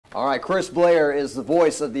All right, Chris Blair is the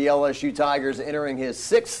voice of the LSU Tigers entering his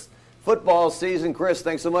 6th football season. Chris,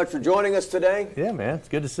 thanks so much for joining us today. Yeah, man, it's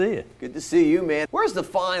good to see you. Good to see you, man. Where's the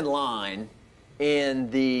fine line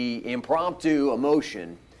in the impromptu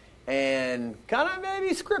emotion and kind of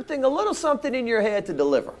maybe scripting a little something in your head to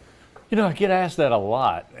deliver? You know, I get asked that a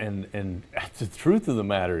lot, and the truth of the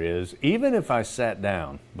matter is, even if I sat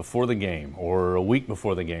down before the game or a week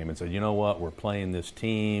before the game and said, you know what, we're playing this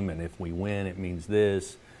team, and if we win, it means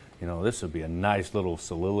this, you know, this would be a nice little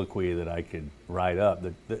soliloquy that I could write up.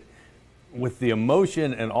 With the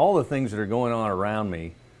emotion and all the things that are going on around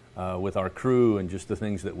me with our crew and just the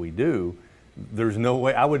things that we do, there's no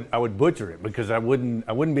way I would butcher it because I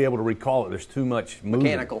wouldn't be able to recall it. There's too much movement.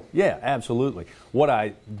 Mechanical. Yeah, absolutely. What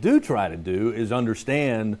I do try to do is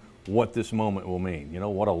understand what this moment will mean. You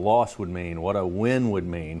know, what a loss would mean, what a win would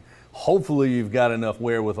mean. Hopefully you've got enough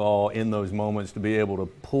wherewithal in those moments to be able to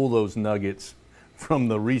pull those nuggets from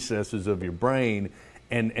the recesses of your brain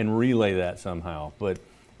and relay that somehow. But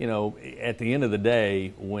you know, at the end of the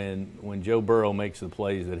day, when Joe Burrow makes the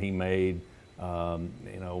plays that he made,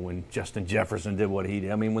 you know, when Justin Jefferson did what he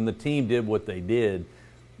did, I mean, when the team did what they did,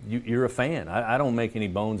 you're a fan. I don't make any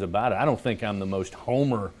bones about it. I don't think I'm the most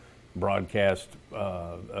homer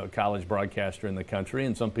college broadcaster in the country,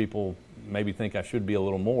 and some people maybe think I should be a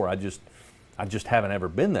little more. I just haven't ever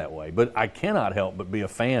been that way. But I cannot help but be a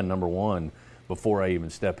fan, number one, before I even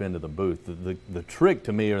step into the booth. The trick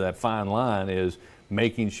to me, or that fine line, is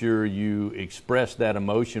making sure you express that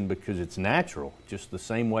emotion because it's natural, just the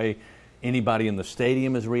same way anybody in the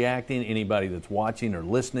stadium is reacting, anybody that's watching or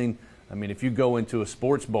listening. I mean, if you go into a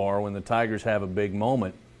sports bar when the Tigers have a big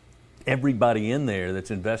moment, everybody in there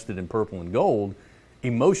that's invested in purple and gold,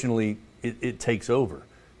 emotionally, it takes over.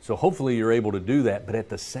 So hopefully you're able to do that, but at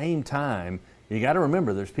the same time, you got to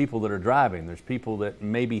remember there's people that are driving, there's people that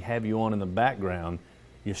maybe have you on in the background.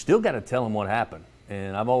 You still got to tell them what happened.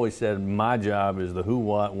 And I've always said my job is the who,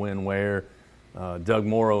 what, when, where. Doug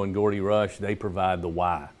Morrow and Gordy Rush, they provide the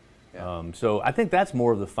why. Yeah. So I think that's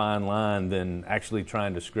more of the fine line than actually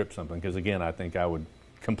trying to script something because, again, I think I would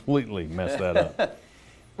completely mess that up.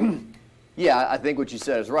 Yeah, I think what you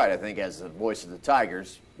said is right. I think as the voice of the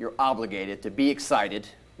Tigers, you're obligated to be excited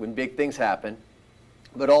when big things happen,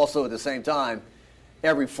 but also at the same time,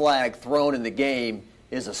 every flag thrown in the game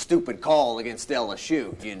is a stupid call against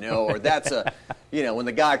LSU, you know, or that's a, you know, when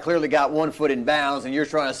the guy clearly got 1 foot in bounds and you're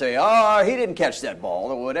trying to say, oh, he didn't catch that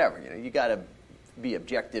ball or whatever. You know, you got to be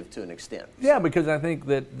objective to an extent. Yeah, because I think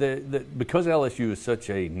that because LSU is such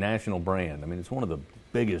a national brand, I mean, it's one of the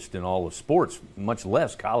biggest in all of sports, much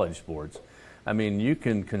less college sports. I mean, you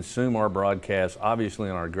can consume our broadcast, obviously,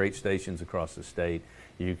 on our great stations across the state.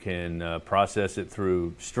 You can process it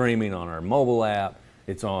through streaming on our mobile app.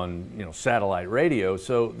 It's on, you know, satellite radio.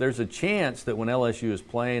 So there's a chance that when LSU is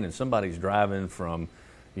playing and somebody's driving from,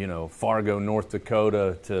 you know, Fargo, North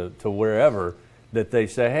Dakota to wherever, that they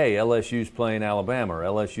say, hey, LSU's playing Alabama or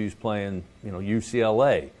LSU's playing, you know,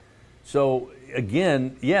 UCLA. So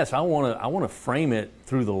again, yes, I want to frame it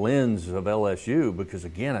through the lens of LSU because,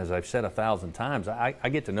 again, as I've said 1,000 times, I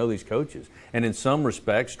get to know these coaches. And in some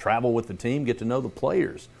respects, travel with the team, get to know the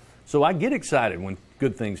players. So I get excited when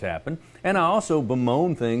good things happen, and I also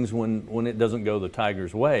bemoan things when it doesn't go the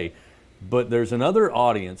Tigers' way. But there's another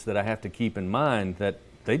audience that I have to keep in mind that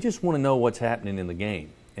they just want to know what's happening in the game.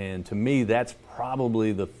 And to me, that's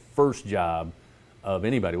probably the first job of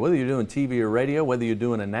anybody, whether you're doing TV or radio, whether you're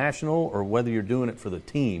doing a national or whether you're doing it for the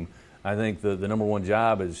team. I think the number one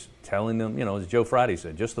job is telling them, you know, as Joe Friday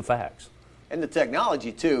said, just the facts. And the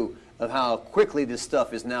technology, too, of how quickly this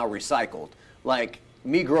stuff is now recycled. Like,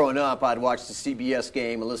 me growing up, I'd watch the CBS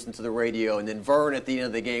game and listen to the radio, and then Vern at the end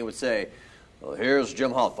of the game would say, well, here's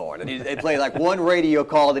Jim Hawthorne. And they'd play like one radio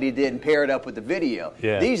call that he did and pair it up with the video.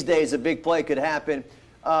 Yeah. These days, a big play could happen.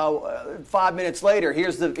 5 minutes later,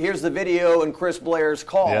 here's the video and Chris Blair's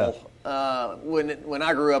call. Yeah. When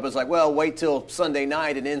I grew up, it was like, well, wait till Sunday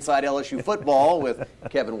night and Inside LSU Football with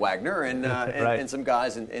Kevin Wagner and right. and some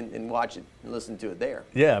guys and watch it and listen to it there.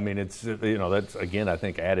 Yeah, I mean, it's, you know, that's, again, I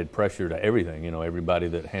think added pressure to everything. You know, everybody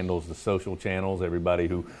that handles the social channels, everybody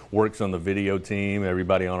who works on the video team,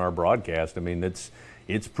 everybody on our broadcast. I mean, it's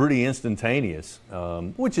pretty instantaneous,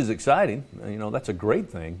 which is exciting. You know, that's a great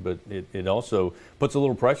thing, but it also puts a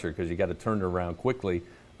little pressure because you got to turn it around quickly.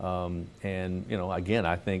 And, you know, again,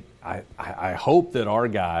 I think I hope that our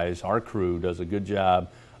guys, our crew, does a good job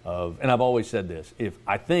of, and I've always said this, if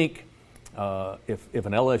an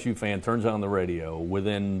LSU fan turns on the radio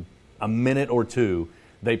within a minute or two,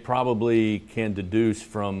 they probably can deduce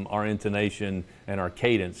from our intonation and our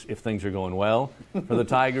cadence if things are going well for the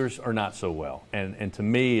Tigers or not so well. And to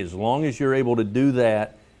me, as long as you're able to do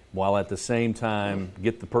that while at the same time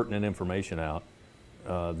get the pertinent information out,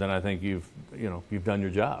 then I think you've done your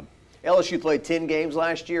job. LSU played 10 games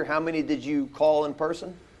last year. How many did you call in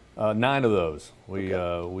person? 9 of those.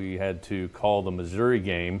 We had to call the Missouri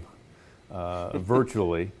game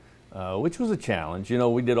virtually, which was a challenge.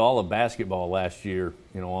 We did all of basketball last year,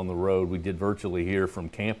 on the road. We did virtually here from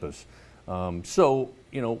campus. So,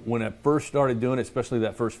 when I first started doing it, especially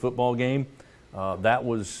that first football game, that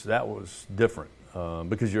was different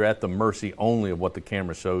because you're at the mercy only of what the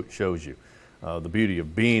camera shows you. The beauty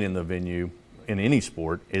of being in the venue in any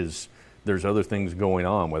sport is there's other things going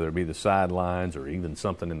on, whether it be the sidelines or even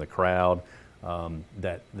something in the crowd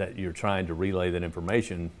that you're trying to relay that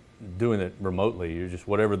information. Doing it remotely, you're just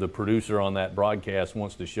whatever the producer on that broadcast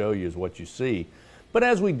wants to show you is what you see. But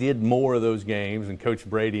as we did more of those games, and Coach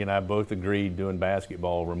Brady and I both agreed doing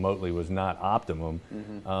basketball remotely was not optimum,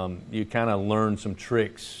 you kind of learn some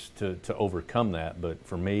tricks to overcome that. But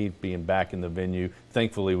for me, being back in the venue,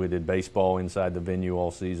 thankfully we did baseball inside the venue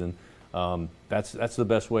all season. That's the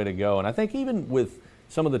best way to go. And I think even with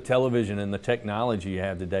some of the television and the technology you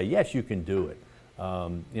have today, yes, you can do it.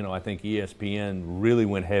 I think ESPN really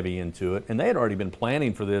went heavy into it, and they had already been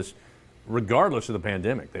planning for this regardless of the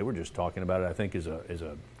pandemic. They were just talking about it, I think, as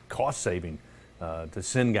a cost saving to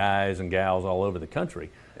send guys and gals all over the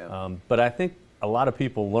country. Yeah. But I think a lot of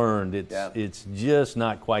people learned it's just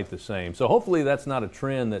not quite the same. So hopefully that's not a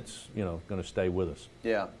trend that's going to stay with us.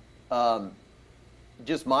 Yeah.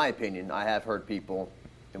 Just my opinion, I have heard people,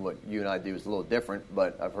 and what you and I do is a little different,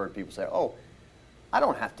 but I've heard people say, oh, I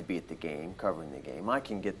don't have to be at the game, covering the game. I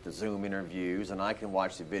can get the Zoom interviews, and I can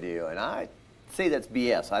watch the video. And I say that's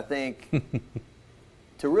BS. I think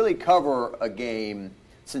to really cover a game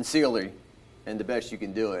sincerely and the best you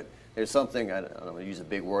can do it, there's something, I don't want to use a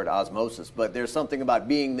big word, osmosis, but there's something about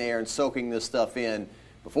being there and soaking this stuff in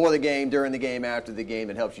before the game, during the game, after the game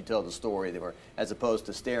that helps you tell the story, as opposed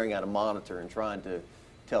to staring at a monitor and trying to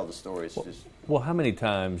tell the story. Well, how many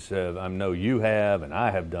times I know you have and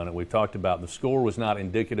I have done it, we've talked about the score was not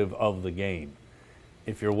indicative of the game.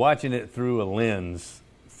 If you're watching it through a lens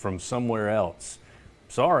from somewhere else,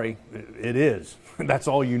 sorry, it is. That's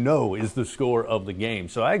all you know is the score of the game.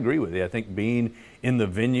 So I agree with you. I think being in the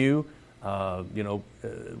venue,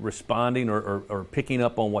 responding or picking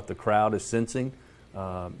up on what the crowd is sensing,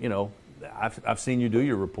 I've seen you do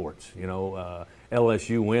your reports.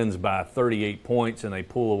 LSU wins by 38 points and they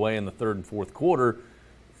pull away in the third and fourth quarter.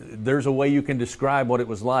 There's a way you can describe what it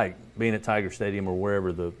was like being at Tiger Stadium or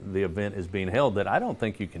wherever the event is being held that I don't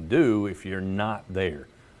think you can do if you're not there.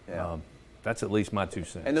 Yeah. That's at least my 2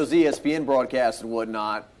 cents. And those ESPN broadcasts and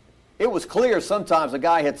whatnot, it was clear sometimes a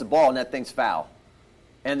guy hits a ball and that thing's foul.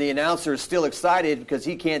 And the announcer is still excited because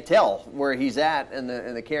he can't tell where he's at in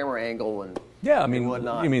the camera angle and yeah, I mean,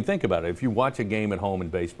 whatnot. Think about it. If you watch a game at home in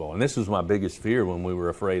baseball, and this was my biggest fear when we were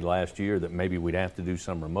afraid last year that maybe we'd have to do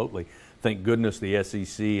some remotely. Thank goodness the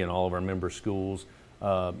SEC and all of our member schools,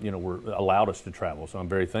 were allowed us to travel. So I'm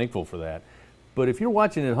very thankful for that. But if you're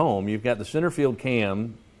watching at home, you've got the center field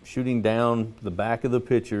cam shooting down the back of the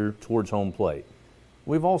pitcher towards home plate.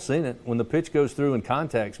 We've all seen it. When the pitch goes through and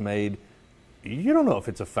contact's made, you don't know if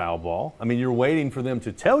it's a foul ball. I mean, you're waiting for them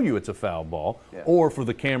to tell you it's a foul ball or for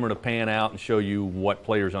the camera to pan out and show you what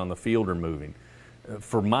players on the field are moving.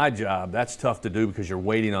 For my job, that's tough to do because you're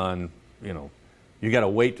waiting on, you got to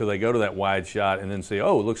wait till they go to that wide shot and then say,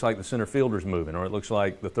 oh, it looks like the center fielder's moving or it looks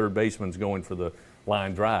like the third baseman's going for the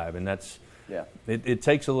line drive. And that's, it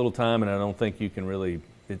takes a little time, and I don't think you can really,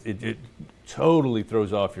 it totally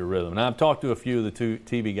throws off your rhythm. And I've talked to a few of the two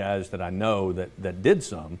TV guys that I know that did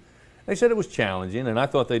some. They said it was challenging, and I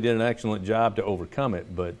thought they did an excellent job to overcome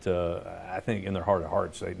it. But I think in their heart of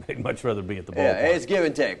hearts, they'd much rather be at the ballpark. Yeah, it's give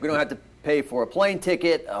and take. We don't have to pay for a plane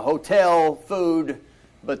ticket, a hotel, food,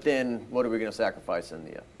 but then what are we going to sacrifice in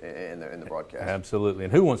the broadcast? Absolutely.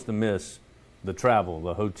 And who wants to miss the travel,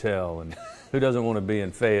 the hotel, and who doesn't want to be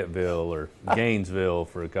in Fayetteville or Gainesville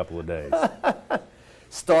for a couple of days?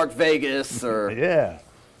 Stark Vegas or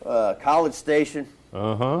College Station.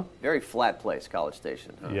 Very flat place, College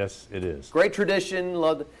Station. Huh? Yes, it is. Great tradition.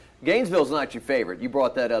 Gainesville's not your favorite. You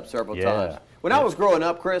brought that up several times. When I was growing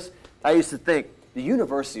up, Chris, I used to think the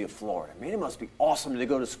University of Florida. Man, it must be awesome to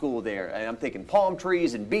go to school there. And I'm thinking palm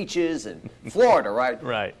trees and beaches and Florida, right?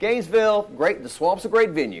 Right. Gainesville, great. The Swamp's a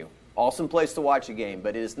great venue. Awesome place to watch a game,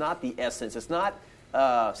 but it is not the essence. It's not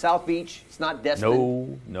South Beach. It's not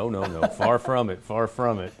Destin. No. Far from it. Far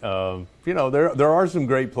from it. There are some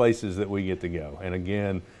great places that we get to go, and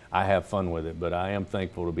again, I have fun with it. But I am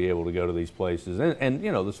thankful to be able to go to these places, and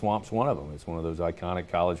the Swamp's one of them. It's one of those iconic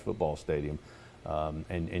college football stadiums,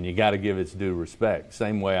 and you got to give its due respect.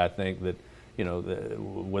 Same way I think that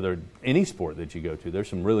whether any sport that you go to, there's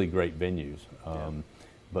some really great venues.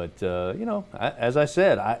 But, as I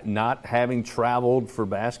said, not having traveled for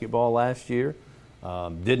basketball last year,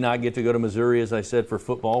 did not get to go to Missouri, as I said, for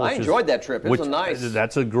football. I enjoyed that trip. It was nice.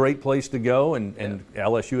 That's a great place to go, and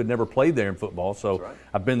LSU had never played there in football, so right.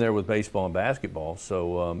 I've been there with baseball and basketball.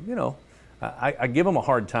 So, I give them a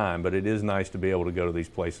hard time, but it is nice to be able to go to these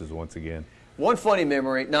places once again. One funny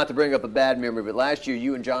memory, not to bring up a bad memory, but last year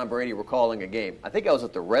you and John Brady were calling a game. I think I was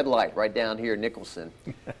at the red light right down here in Nicholson.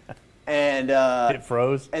 And it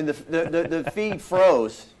froze? And the feed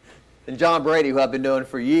froze. And John Brady, who I've been knowing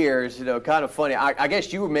for years, kind of funny. I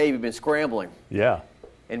guess you maybe been scrambling. Yeah.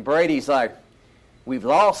 And Brady's like, we've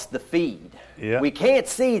lost the feed. Yeah. We can't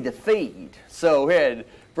see the feed. So we had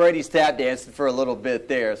Brady's tap dancing for a little bit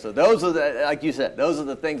there. So those are like you said, those are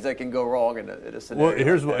the things that can go wrong in a scenario.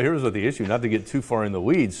 Well, here's what the issue, not to get too far in the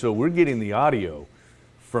weeds. So we're getting the audio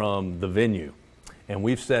from the venue, and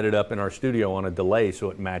we've set it up in our studio on a delay so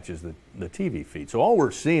it matches the TV feed. So all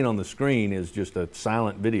we're seeing on the screen is just a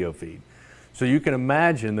silent video feed. So you can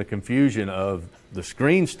imagine the confusion of the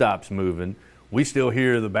screen stops moving. We still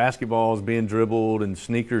hear the basketballs being dribbled and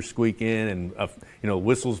sneakers squeak in and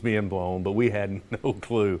whistles being blown, but we had no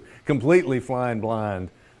clue. Completely flying blind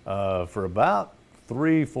for about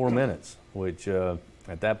 3-4 minutes, which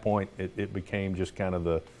at that point it became just kind of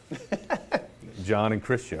the John and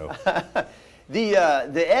Chris show. The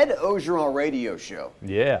Ed Ogeron radio show.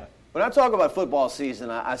 Yeah. When I talk about football season,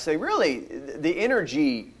 I say really the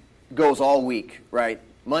energy goes all week, right?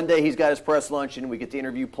 Monday he's got his press luncheon. We get to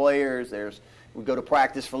interview players. We go to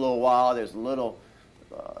practice for a little while. There's a little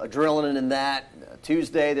adrenaline in that.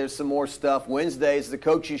 Tuesday there's some more stuff. Wednesday is the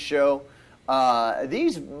coaches show.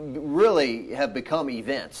 These really have become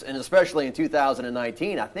events, and especially in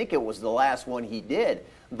 2019, I think it was the last one he did.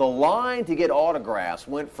 The line to get autographs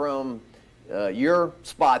went from your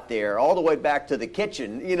spot there all the way back to the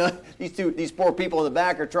kitchen. These poor people in the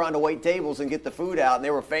back are trying to wait tables and get the food out, and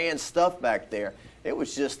there were fans stuffed back there. It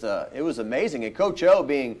was just it was amazing. And Coach O,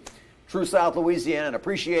 being true South Louisiana and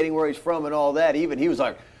appreciating where he's from and all that, even he was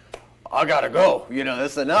like, I gotta go.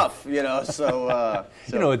 That's enough. So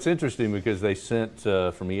it's interesting because they sent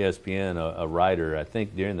from ESPN a writer, I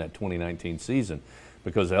think during that 2019 season,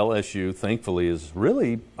 because LSU, thankfully, is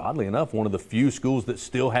really, oddly enough, one of the few schools that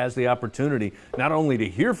still has the opportunity not only to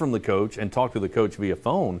hear from the coach and talk to the coach via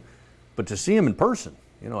phone, but to see him in person.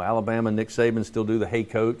 Alabama, Nick Saban still do the Hey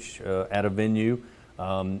Coach at a venue.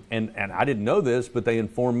 And I didn't know this, but they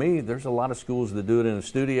informed me there's a lot of schools that do it in a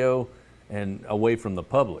studio and away from the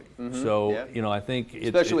public. Mm-hmm. So, I think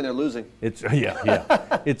especially when they're losing. It's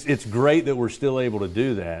it's great that we're still able to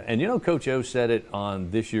do that. And Coach O said it on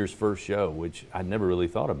this year's first show, which I'd never really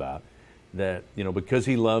thought about, that because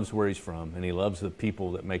he loves where he's from and he loves the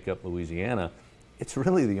people that make up Louisiana, it's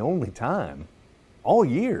really the only time all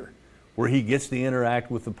year where he gets to interact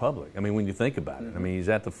with the public. I mean, when you think about it, Mm-hmm. I mean, he's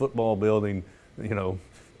at the football building,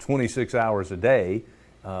 26 hours a day,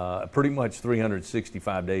 pretty much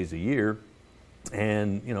 365 days a year.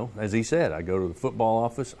 And, as he said, I go to the football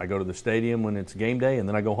office, I go to the stadium when it's game day, and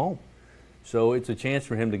then I go home. So it's a chance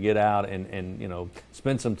for him to get out and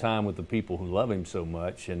spend some time with the people who love him so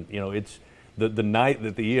much. And, it's the night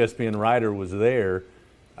that the ESPN writer was there,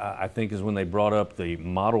 I think is when they brought up the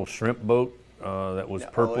model shrimp boat that was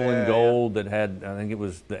purple and gold that had, I think it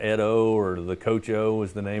was the Ed O or the Coach O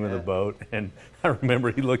was the name of the boat. And I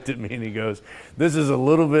remember he looked at me and he goes, this is a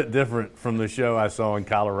little bit different from the show I saw in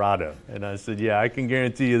Colorado. And I said, yeah, I can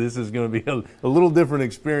guarantee you this is going to be a little different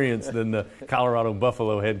experience than the Colorado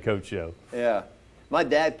Buffalo head coach show. Yeah. My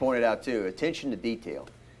dad pointed out, too, attention to detail.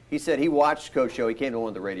 He said he watched Coach O. He came to one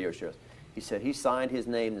of the radio shows. He said he signed his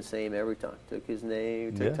name the same every time. Took his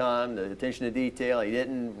name, took time, the attention to detail. He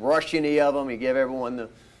didn't rush any of them. He gave everyone the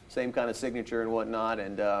same kind of signature and whatnot.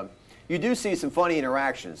 And you do see some funny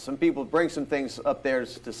interactions. Some people bring some things up there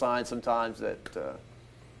to sign sometimes that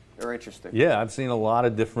are interesting. Yeah, I've seen a lot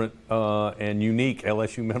of different and unique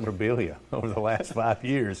LSU memorabilia over the last 5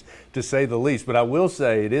 years, to say the least. But I will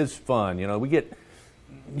say it is fun.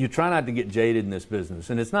 You try not to get jaded in this business,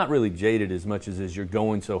 and it's not really jaded as much as you're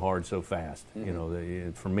going so hard so fast.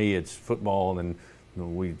 Mm-hmm. For me, it's football, and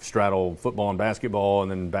then we straddle football and basketball,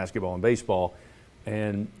 and then basketball and baseball.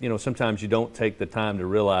 And sometimes you don't take the time to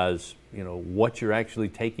realize what you're actually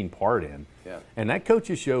taking part in. Yeah. And that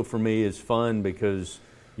coaches show for me is fun because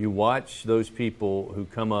you watch those people who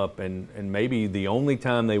come up and maybe the only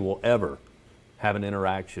time they will ever have an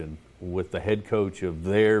interaction with the head coach of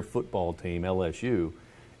their football team, LSU.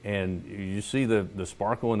 And you see the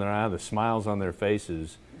sparkle in their eye, the smiles on their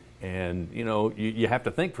faces, and you have to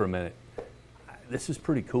think for a minute. This is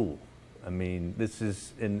pretty cool. I mean, this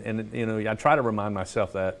is, and you know, I try to remind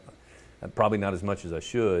myself that, probably not as much as I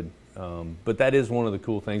should, but that is one of the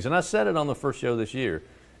cool things. And I said it on the first show this year.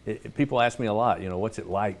 People ask me a lot, you know, what's it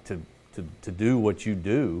like to do what you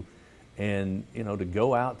do? And, you know, to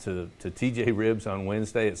go out to TJ Ribs on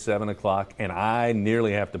Wednesday at 7 o'clock, and I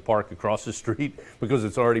nearly have to park across the street because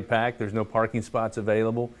it's already packed. There's no parking spots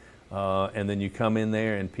available. And then you come in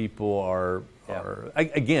there and people are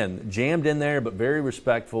again, jammed in there, but very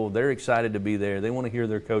respectful. They're excited to be there. They want to hear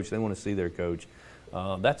their coach. They want to see their coach.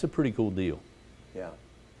 That's a pretty cool deal. Yeah.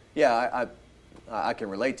 Yeah, I can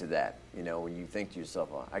relate to that. You know, when you think to yourself,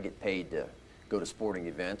 oh, I get paid to go to sporting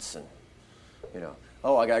events and, you know,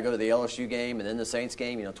 oh, I got to go to the LSU game and then the Saints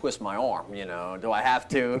game, you know, twist my arm, you know. Do I have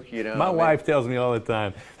to? You know. My wife tells me all the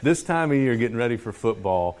time, this time of year getting ready for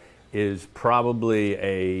football is probably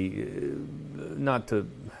not to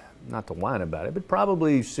whine about it, but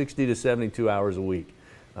probably 60 to 72 hours a week.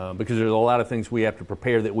 Because there's a lot of things we have to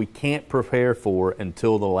prepare that we can't prepare for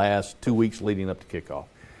until the last 2 weeks leading up to kickoff.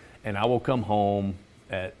 And I will come home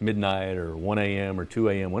at midnight or 1 a.m. or 2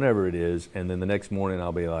 a.m., whenever it is, and then the next morning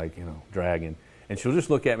I'll be like, you know, dragging. And she'll just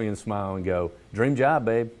look at me and smile and go, dream job,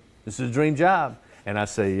 babe. This is a dream job. And I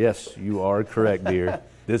say, yes, you are correct, dear.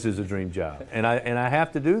 This is a dream job. And I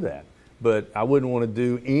have to do that. But I wouldn't want to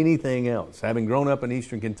do anything else. Having grown up in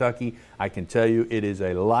Eastern Kentucky, I can tell you it is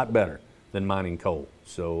a lot better than mining coal.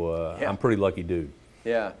 So I'm a pretty lucky dude.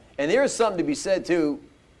 Yeah. And there is something to be said, too.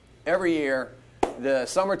 Every year, the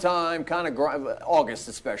summertime kind of August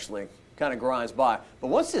especially, kind of grinds by. But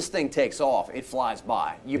once this thing takes off, it flies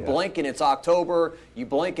by. You blink and it's October, you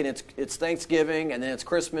blink and it's Thanksgiving, and then it's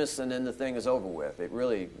Christmas, and then the thing is over with. It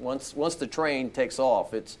really, once the train takes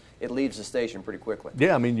off, it leaves the station pretty quickly.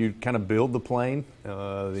 Yeah, I mean, you kind of build the plane,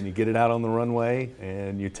 then you get it out on the runway,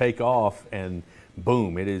 and you take off, and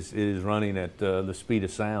boom, it is running at the speed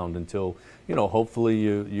of sound until, you know, hopefully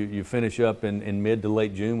you finish up in mid to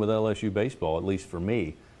late June with LSU baseball, at least for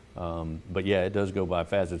me. But yeah, it does go by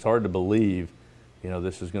fast. It's hard to believe, you know,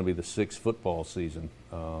 this is going to be the 6th football season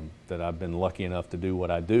that I've been lucky enough to do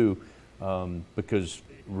what I do, because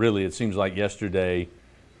really it seems like yesterday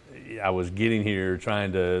I was getting here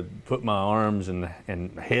trying to put my arms and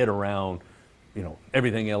head around, you know,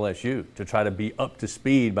 everything LSU to try to be up to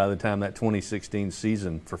speed by the time that 2016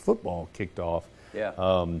 season for football kicked off. Yeah.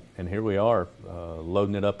 And here we are,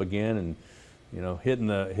 loading it up again and, you know, hitting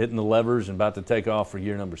the levers and about to take off for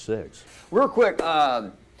year number 6. Real quick,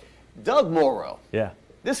 Doug Morrow. Yeah.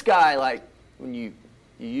 This guy, like, when you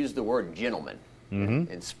use the word gentleman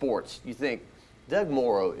in sports, you think Doug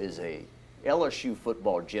Morrow is a LSU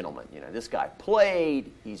football gentleman. You know, this guy played.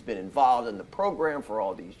 He's been involved in the program for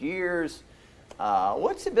all these years.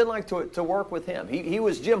 What's it been like to work with him? He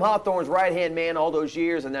was Jim Hawthorne's right-hand man all those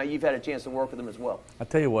years, and now you've had a chance to work with him as well. I'll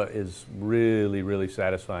tell you what is really, really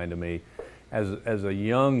satisfying to me. As a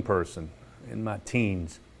young person in my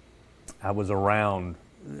teens, I was around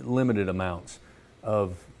limited amounts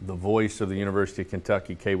of the voice of the University of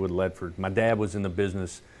Kentucky, Kaywood Ledford. My dad was in the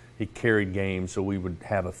business. He carried games, so we would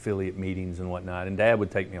have affiliate meetings and whatnot, and Dad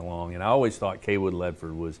would take me along. And I always thought Kaywood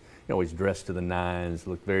Ledford was, you know, always dressed to the nines,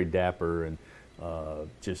 looked very dapper, and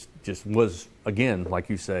just was, again, like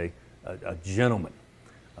you say, a gentleman.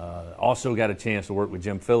 Also got a chance to work with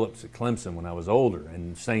Jim Phillips at Clemson when I was older,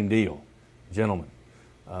 and same deal, gentleman.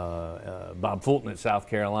 Bob Fulton at South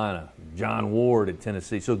Carolina, John Ward at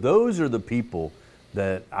Tennessee. So those are the people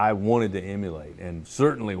that I wanted to emulate and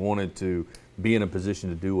certainly wanted to be in a position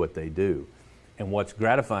to do what they do. And what's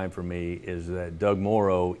gratifying for me is that Doug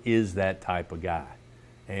Morrow is that type of guy.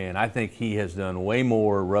 And I think he has done way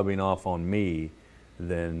more rubbing off on me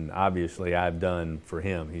than obviously I've done for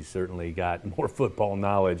him. He's certainly got more football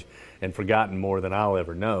knowledge and forgotten more than I'll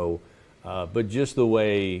ever know. But just the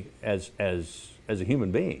way, as a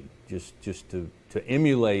human being, just to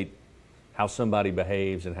emulate how somebody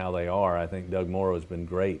behaves and how they are, I think Doug Morrow has been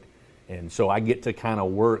great. And so I get to kind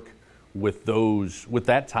of work with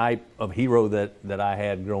that type of hero that I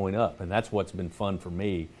had growing up, and that's what's been fun for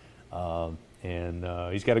me. And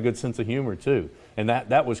he's got a good sense of humor too, and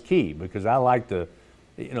that was key, because I like to,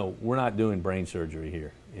 you know, we're not doing brain surgery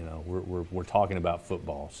here. You know, we're talking about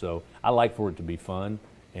football, so I like for it to be fun.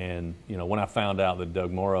 And you know, when I found out that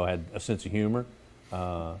Doug Morrow had a sense of humor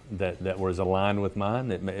that was aligned with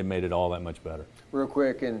mine, it made it all that much better. Real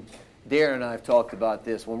quick, and Darren and I have talked about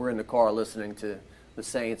this when we're in the car listening to the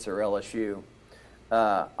Saints or LSU.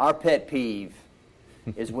 Our pet peeve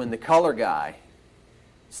is when the color guy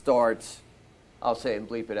starts, I'll say it and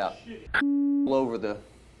bleep it out, all over the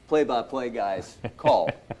play-by-play guy's call.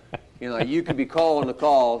 You know, you could be calling the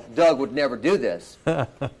call. Doug would never do this,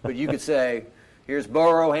 but you could say, Here's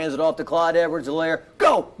Burrow, hands it off to Clyde Edwards-Helaire.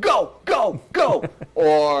 Go, go, go, go.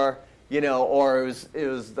 or it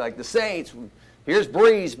was like the Saints. Here's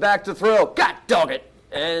Breeze back to throw. God dog it.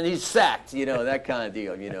 And he's sacked, that kind of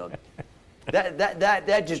deal,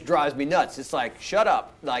 That just drives me nuts. It's like, shut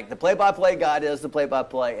up. Like, the play-by-play guy does the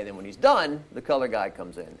play-by-play, and then when he's done, the color guy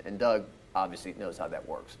comes in. And Doug obviously knows how that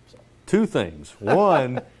works. So. Two things.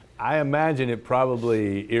 One, I imagine it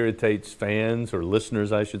probably irritates fans or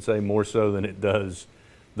listeners, I should say, more so than it does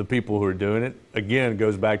the people who are doing it. Again, it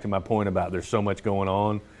goes back to my point about there's so much going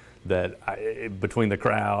on that between the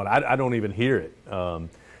crowd, I don't even hear it. And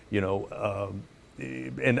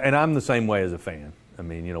I'm the same way as a fan. I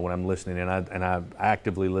mean, when I'm listening, and I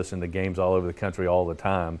actively listen to games all over the country all the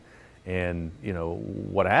time, and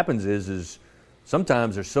what happens is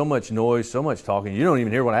sometimes there's so much noise, so much talking, you don't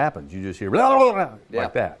even hear what happens. You just hear blah, blah, blah,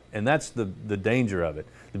 like that, and that's the danger of it.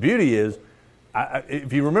 The beauty is,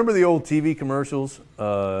 if you remember the old TV commercials,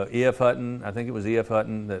 E.F. Hutton, I think it was E.F.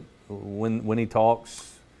 Hutton, that when he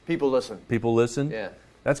talks, people listen. People listen. Yeah.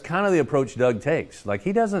 That's kind of the approach Doug takes. Like,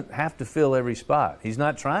 he doesn't have to fill every spot. He's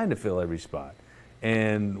not trying to fill every spot.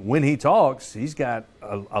 And when he talks, he's got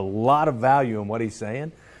a lot of value in what he's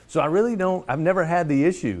saying. So I really don't. I've never had the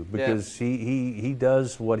issue because he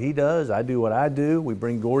does what he does. I do what I do. We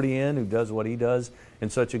bring Gordy in, who does what he does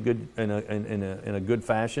in such a good in a good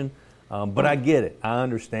fashion. But I get it. I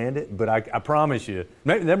understand it. But I promise you,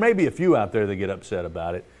 there may be a few out there that get upset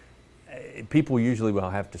about it. People usually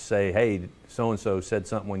will have to say, "Hey, so and so said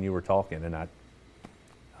something when you were talking," and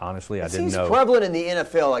honestly, I didn't know. It's prevalent in the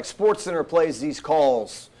NFL. Like, SportsCenter plays these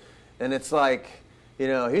calls, and it's like,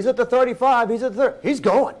 he's at the 35, he's at the 30, he's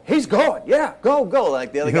going, yeah, go.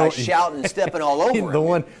 Like, the other guy's shouting and stepping all over him.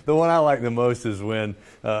 The one I like the most is when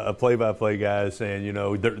a play-by-play guy is saying,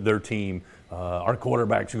 their team, our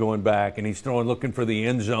quarterback's going back, and he's looking for the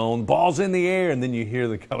end zone, ball's in the air, and then you hear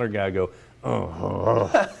the color guy go,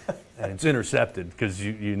 oh. And it's intercepted because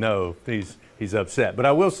he's upset. But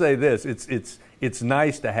I will say this: it's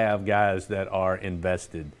nice to have guys that are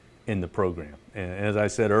invested in the program. And as I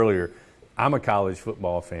said earlier, I'm a college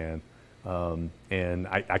football fan, and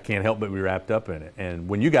I can't help but be wrapped up in it. And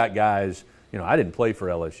when you got guys, I didn't play for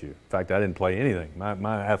LSU. In fact, I didn't play anything.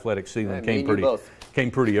 My athletic season came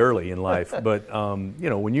pretty early in life. But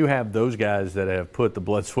when you have those guys that have put the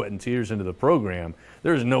blood, sweat, and tears into the program,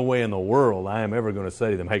 there's no way in the world I am ever going to say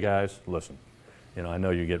to them, "Hey guys, listen, I know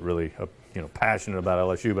you get really passionate about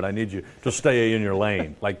LSU, but I need you to stay in your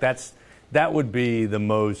lane." Like, that would be the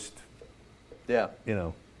most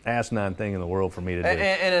asinine thing in the world for me to do.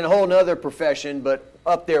 And in a whole other profession, but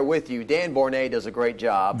up there with you, Dan Bornay does a great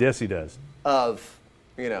job. Yes, he does. Of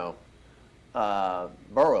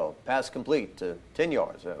Burrow, pass complete to 10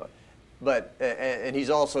 yards. But and he's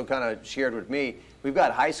also kind of shared with me, we've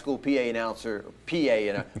got high school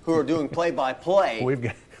who are doing play-by-play.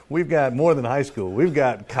 We've got more than high school. We've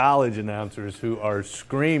got college announcers who are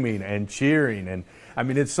screaming and cheering. And, I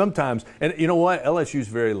mean, it's sometimes – and you know what? LSU's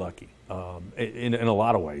very lucky in a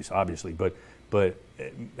lot of ways, obviously. But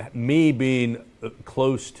me being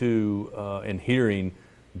close to and hearing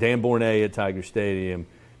Dan Bornay at Tiger Stadium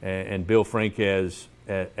and Bill Franquez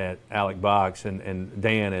at Alec Box and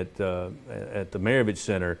Dan at the Maravich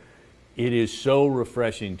Center, it is so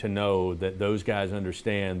refreshing to know that those guys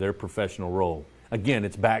understand their professional role. Again,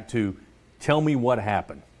 it's back to tell me what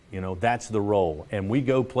happened. That's the role. And we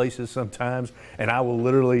go places sometimes, and I will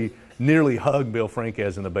literally nearly hug Bill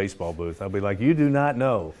Franquez in the baseball booth. I'll be like, you do not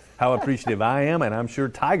know how appreciative I am, and I'm sure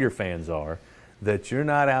Tiger fans are, that you're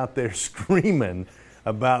not out there screaming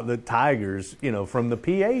about the Tigers, from the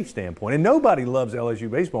PA standpoint. And nobody loves LSU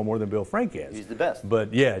baseball more than Bill Franquez. He's the best.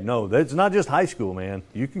 But, that's not just high school, man.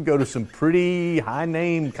 You can go to some pretty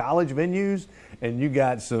high-name college venues, and you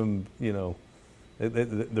got some, they're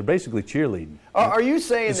basically cheerleading. Are you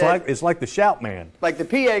saying it's like the shout man? Like the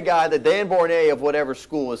PA guy that Dan Bornay of whatever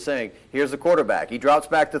school is saying, here's the quarterback. He drops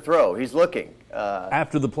back to throw. He's looking.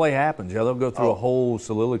 After the play happens, they'll go through a whole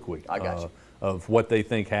soliloquy of what they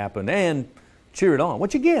think happened and cheer it on.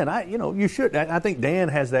 Which, again, you should. I think Dan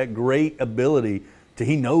has that great ability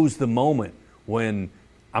he knows the moment when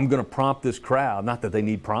I'm going to prompt this crowd. Not that they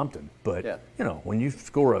need prompting, but, when you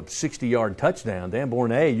score a 60-yard touchdown, Dan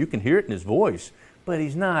Bornay, you can hear it in his voice. But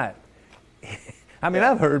he's not. I mean,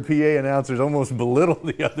 I've heard PA announcers almost belittle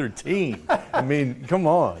the other team. I mean, come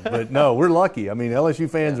on. But no, we're lucky. I mean, LSU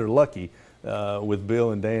fans are lucky with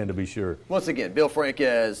Bill and Dan, to be sure. Once again, Bill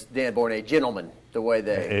Franquez, Dan Bornay, gentlemen, the way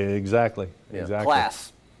they exactly.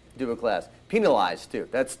 Class, do a class, penalized too.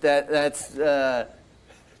 That's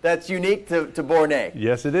That's unique to Bornay.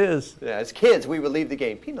 Yes, it is. Yeah, as kids, we would leave the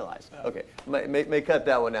game penalized. Okay, may cut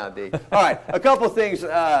that one out, D. All right, a couple things.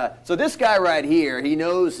 So this guy right here, he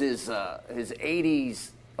knows his 80s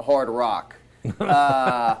hard rock.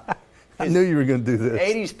 I knew you were going to do this.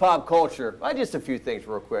 80s pop culture. Just a few things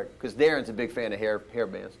real quick, because Darren's a big fan of hair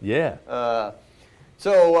bands. Yeah.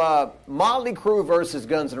 So Motley Crue versus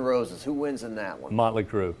Guns N' Roses. Who wins in that one? Motley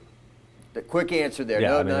Crue. The quick answer there.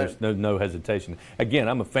 Yeah, there's no hesitation. Again,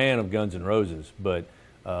 I'm a fan of Guns N' Roses, but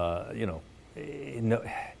I'm going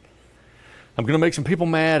to make some people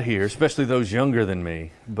mad here, especially those younger than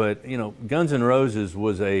me. But Guns N' Roses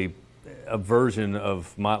was a version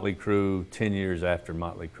of Motley Crue 10 years after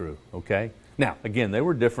Motley Crue. Okay. Now, again, they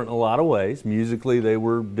were different in a lot of ways. Musically, they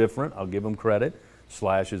were different. I'll give them credit.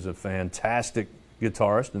 Slash is a fantastic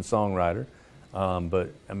guitarist and songwriter.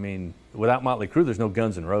 But I mean, without Motley Crue, there's no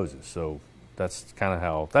Guns N' Roses. So that's kind of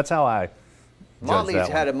how I judge Motley's that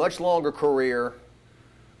had a much longer career.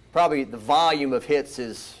 Probably the volume of hits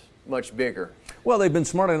is much bigger. Well, they've been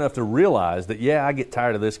smart enough to realize that, I get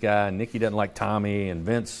tired of this guy, and Nicky doesn't like Tommy, and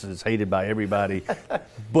Vince is hated by everybody.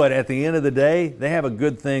 But at the end of the day, they have a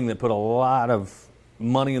good thing that put a lot of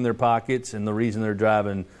money in their pockets, and the reason they're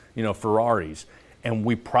driving, Ferraris. And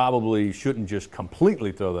we probably shouldn't just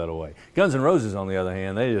completely throw that away. Guns N' Roses, on the other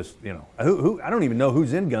hand, they just, I don't even know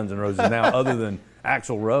who's in Guns N' Roses now other than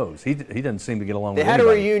Axl Rose. He doesn't seem to get along with anybody.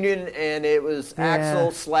 They had a reunion, and it was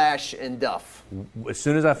Axl, Slash, and Duff. As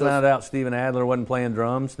soon as I found out Steven Adler wasn't playing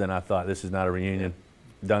drums, then I thought, this is not a reunion.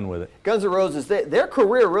 Done with it. Guns N' Roses, their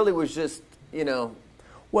career really was just,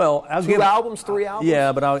 well, three albums?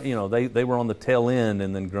 Yeah, but they were on the tail end,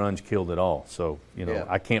 and then grunge killed it all. So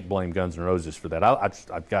I can't blame Guns N' Roses for that.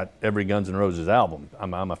 I've got every Guns N' Roses album.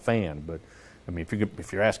 I'm a fan, but I mean,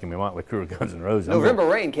 if you're asking me, Motley Crue or Guns N' Roses, November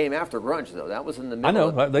Rain came after grunge, though. That was in the middle. I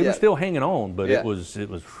know they were still hanging on, but it was.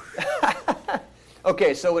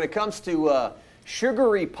 Okay, so when it comes to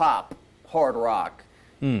sugary pop, hard rock,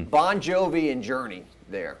 Bon Jovi and Journey,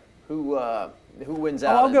 there, who wins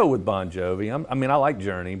out? I'll go with Bon Jovi. I like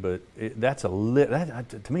Journey, but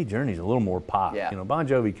to me, Journey's a little more pop. Yeah. Bon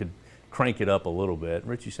Jovi could crank it up a little bit.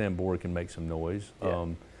 Richie Sambora can make some noise. Yeah.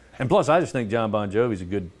 And plus, I just think John Bon Jovi's a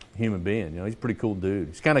good human being. He's a pretty cool dude.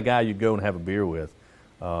 He's the kind of guy you'd go and have a beer with.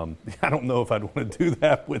 I don't know if I'd want to do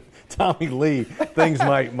that with Tommy Lee. Things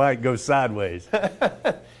might go sideways.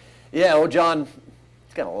 Yeah, well, John,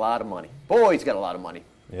 he's got a lot of money. Boy, he's got a lot of money.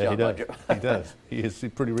 Yeah, he does. He does. He's a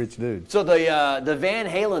pretty rich dude. So the Van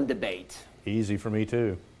Halen debate. Easy for me,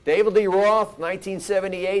 too. David Lee Roth,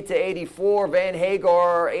 1978 to 84. Van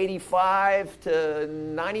Hagar, 85 to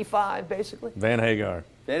 95, basically. Van Hagar.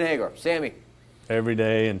 Sammy. Every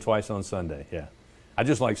day and twice on Sunday, yeah. I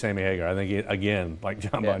just like Sammy Hagar. I think, again, like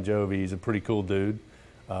John Bon Jovi, he's a pretty cool dude.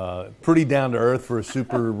 Pretty down to earth for a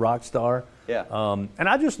super rock star. Yeah. And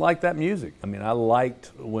I just like that music. I mean, I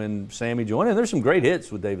liked when Sammy joined. And there's some great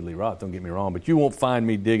hits with David Lee Roth, don't get me wrong. But you won't find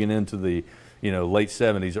me digging into the, late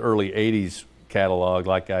 70s, early 80s catalog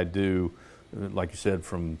like I do, like you said,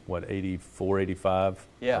 from, 84, 85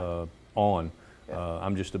 on. Yeah.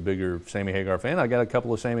 I'm just a bigger Sammy Hagar fan. I got a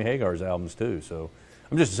couple of Sammy Hagar's albums, too. So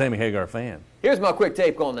I'm just a Sammy Hagar fan. Here's my quick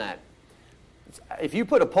take on that. If you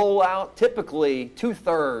put a poll out, typically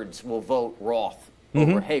 2/3 will vote Roth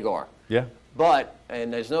over Hagar. Yeah. But,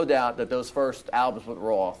 and there's no doubt that those first albums with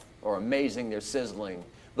Roth are amazing, they're sizzling.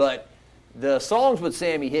 But the songs with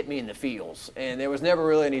Sammy hit me in the feels, and there was never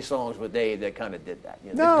really any songs with Dave that kind of did that.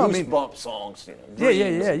 The Goosebump songs.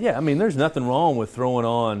 Yeah. I mean, there's nothing wrong with throwing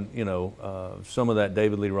on, some of that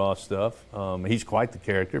David Lee Roth stuff. He's quite the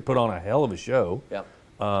character. Put on a hell of a show. Yeah.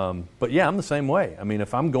 But yeah, I'm the same way. I mean,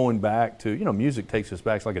 if I'm going back to, music takes us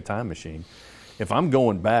back. It's like a time machine. If I'm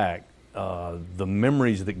going back, the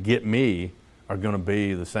memories that get me are going to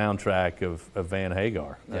be the soundtrack of Van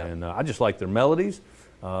Hagar. Yeah. And I just like their melodies.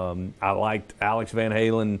 I liked Alex Van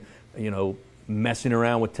Halen, messing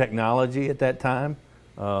around with technology at that time,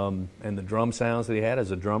 and the drum sounds that he had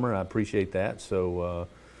as a drummer. I appreciate that. So,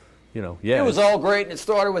 It was all great, and it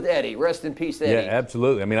started with Eddie. Rest in peace, Eddie. Yeah,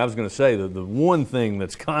 absolutely. I mean, I was going to say the one thing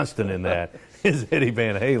that's constant in that is Eddie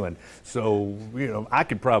Van Halen. So, I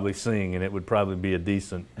could probably sing, and it would probably be a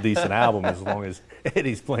decent album as long as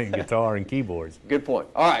Eddie's playing guitar and keyboards. Good point.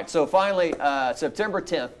 All right, so finally, September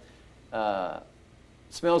 10th,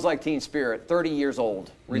 Smells Like Teen Spirit, 30 years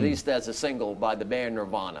old, released as a single by the band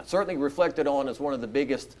Nirvana. Certainly reflected on as one of the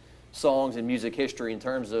biggest songs in music history in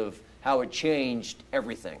terms of how it changed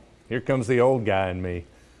everything. Here comes the old guy in me.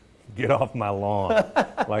 Get off my lawn.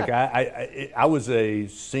 Like I was a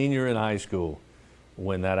senior in high school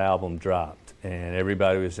when that album dropped, and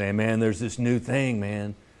everybody was saying, man, there's this new thing,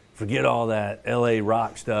 man, forget all that L.A.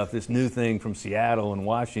 rock stuff, this new thing from Seattle and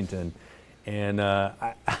Washington. And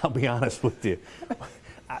I'll be honest with you.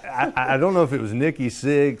 I don't know if it was Nikki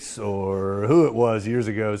Sixx or who it was years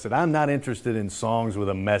ago said, I'm not interested in songs with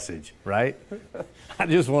a message, right? I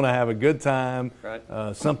just want to have a good time,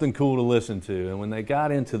 right. Something cool to listen to. And when they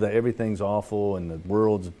got into the everything's awful and the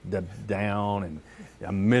world's down and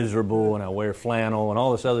I'm miserable and I wear flannel and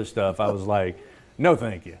all this other stuff, I was like, no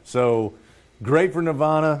thank you. So great for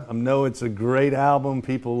Nirvana. I know it's a great album.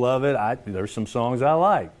 People love it. There's some songs I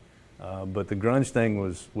like. But the grunge thing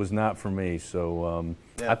was not for me. So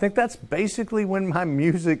I think that's basically when my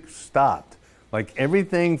music stopped. Like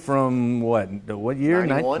everything from what year?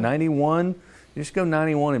 91. You just go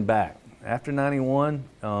 91 and back. After 91,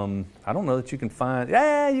 I don't know that you can find.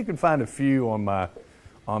 Yeah, you can find a few on my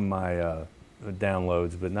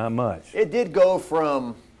downloads, but not much. It did go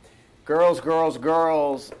from girls, girls,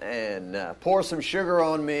 girls, and pour some sugar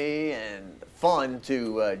on me, and fun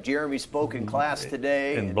to Jeremy spoke in class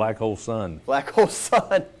today. And Black Hole Sun. Black Hole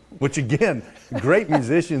Sun. Which again, great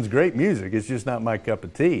musicians, great music. It's just not my cup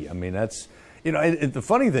of tea. I mean, that's, the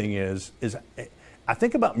funny thing is I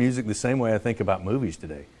think about music the same way I think about movies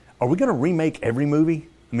today. Are we going to remake every movie?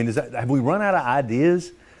 I mean, have we run out of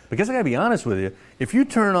ideas? Because I got to be honest with you, if you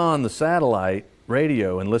turn on the satellite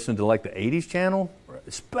radio and listen to like the 80s channel,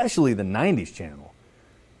 especially the 90s channel,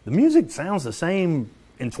 the music sounds the same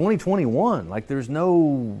in 2021. Like there's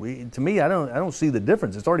no, to me, I don't see the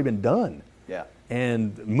difference. It's already been done. Yeah.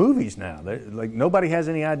 And movies now, like nobody has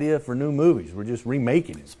any idea for new movies. We're just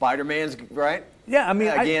remaking it. Spider-Man's, right? Yeah, I mean,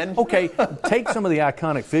 again. Okay, take some of the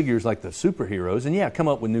iconic figures like the superheroes and come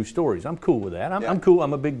up with new stories. I'm cool with that. I'm cool.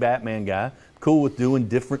 I'm a big Batman guy. Cool with doing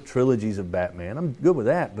different trilogies of Batman. I'm good with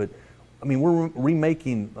that. But I mean, we're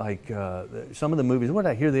remaking like some of the movies. What did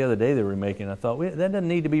I hear the other day they were remaking? I thought, that doesn't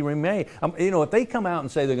need to be remade. If they come out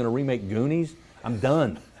and say they're going to remake Goonies, I'm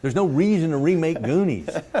done. There's no reason to remake Goonies.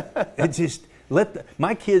 It's just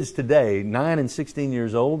my kids today, 9 and 16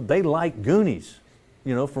 years old, they like Goonies.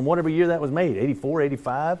 From whatever year that was made, 84,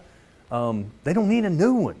 85. They don't need a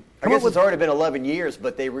new one. I guess it's already been 11 years,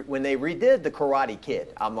 but when they redid The Karate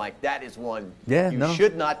Kid, I'm like, that is one you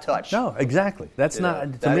should not touch. No, exactly. That's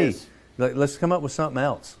not, to me. Let's come up with something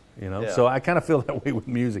else, Yeah. So I kind of feel that way with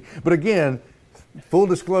music. But again, full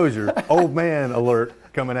disclosure, old man alert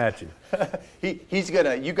coming at you.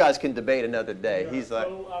 You guys can debate another day. He's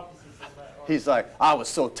like, I was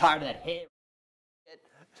so tired of that hair.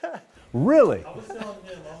 Really? I was telling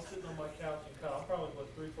him, I was sitting on my couch in college. I'm probably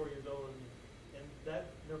 3-4 years older than you. And that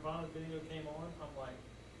Nirvana video came on. I'm like,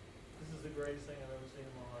 this is the greatest thing I've ever seen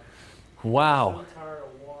in my life. Wow. I'm so tired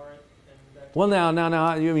of Warren and that. Well,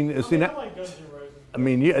 now, you mean, see, now, I like Guns N' Roses. I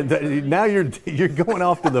mean, now you're going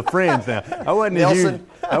off to the Fringe now. I wasn't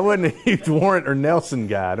a huge Warrant or Nelson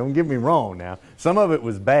guy. Don't get me wrong. Now, some of it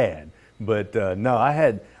was bad, but no,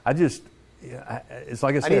 it's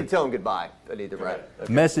like I said. I need to tell him goodbye. I need to write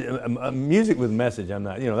okay. Message, music with message. I'm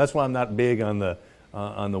not. That's why I'm not big on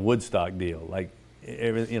the Woodstock deal. Like,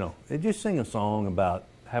 they just sing a song about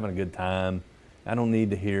having a good time. I don't need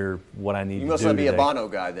to hear what I need to do. You must not be a Bono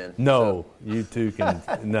guy then. No, you two can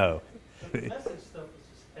no. The message stuff was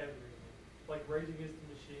just heavy, like Rage Against the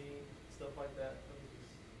Machine, stuff like that.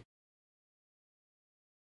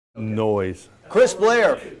 Okay. Noise. Chris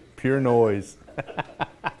Blair. Pure noise.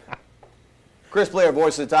 Chris Blair,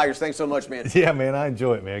 voice of the Tigers. Thanks so much, man. Yeah, man, I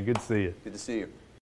enjoy it, man. Good to see you. Good to see you.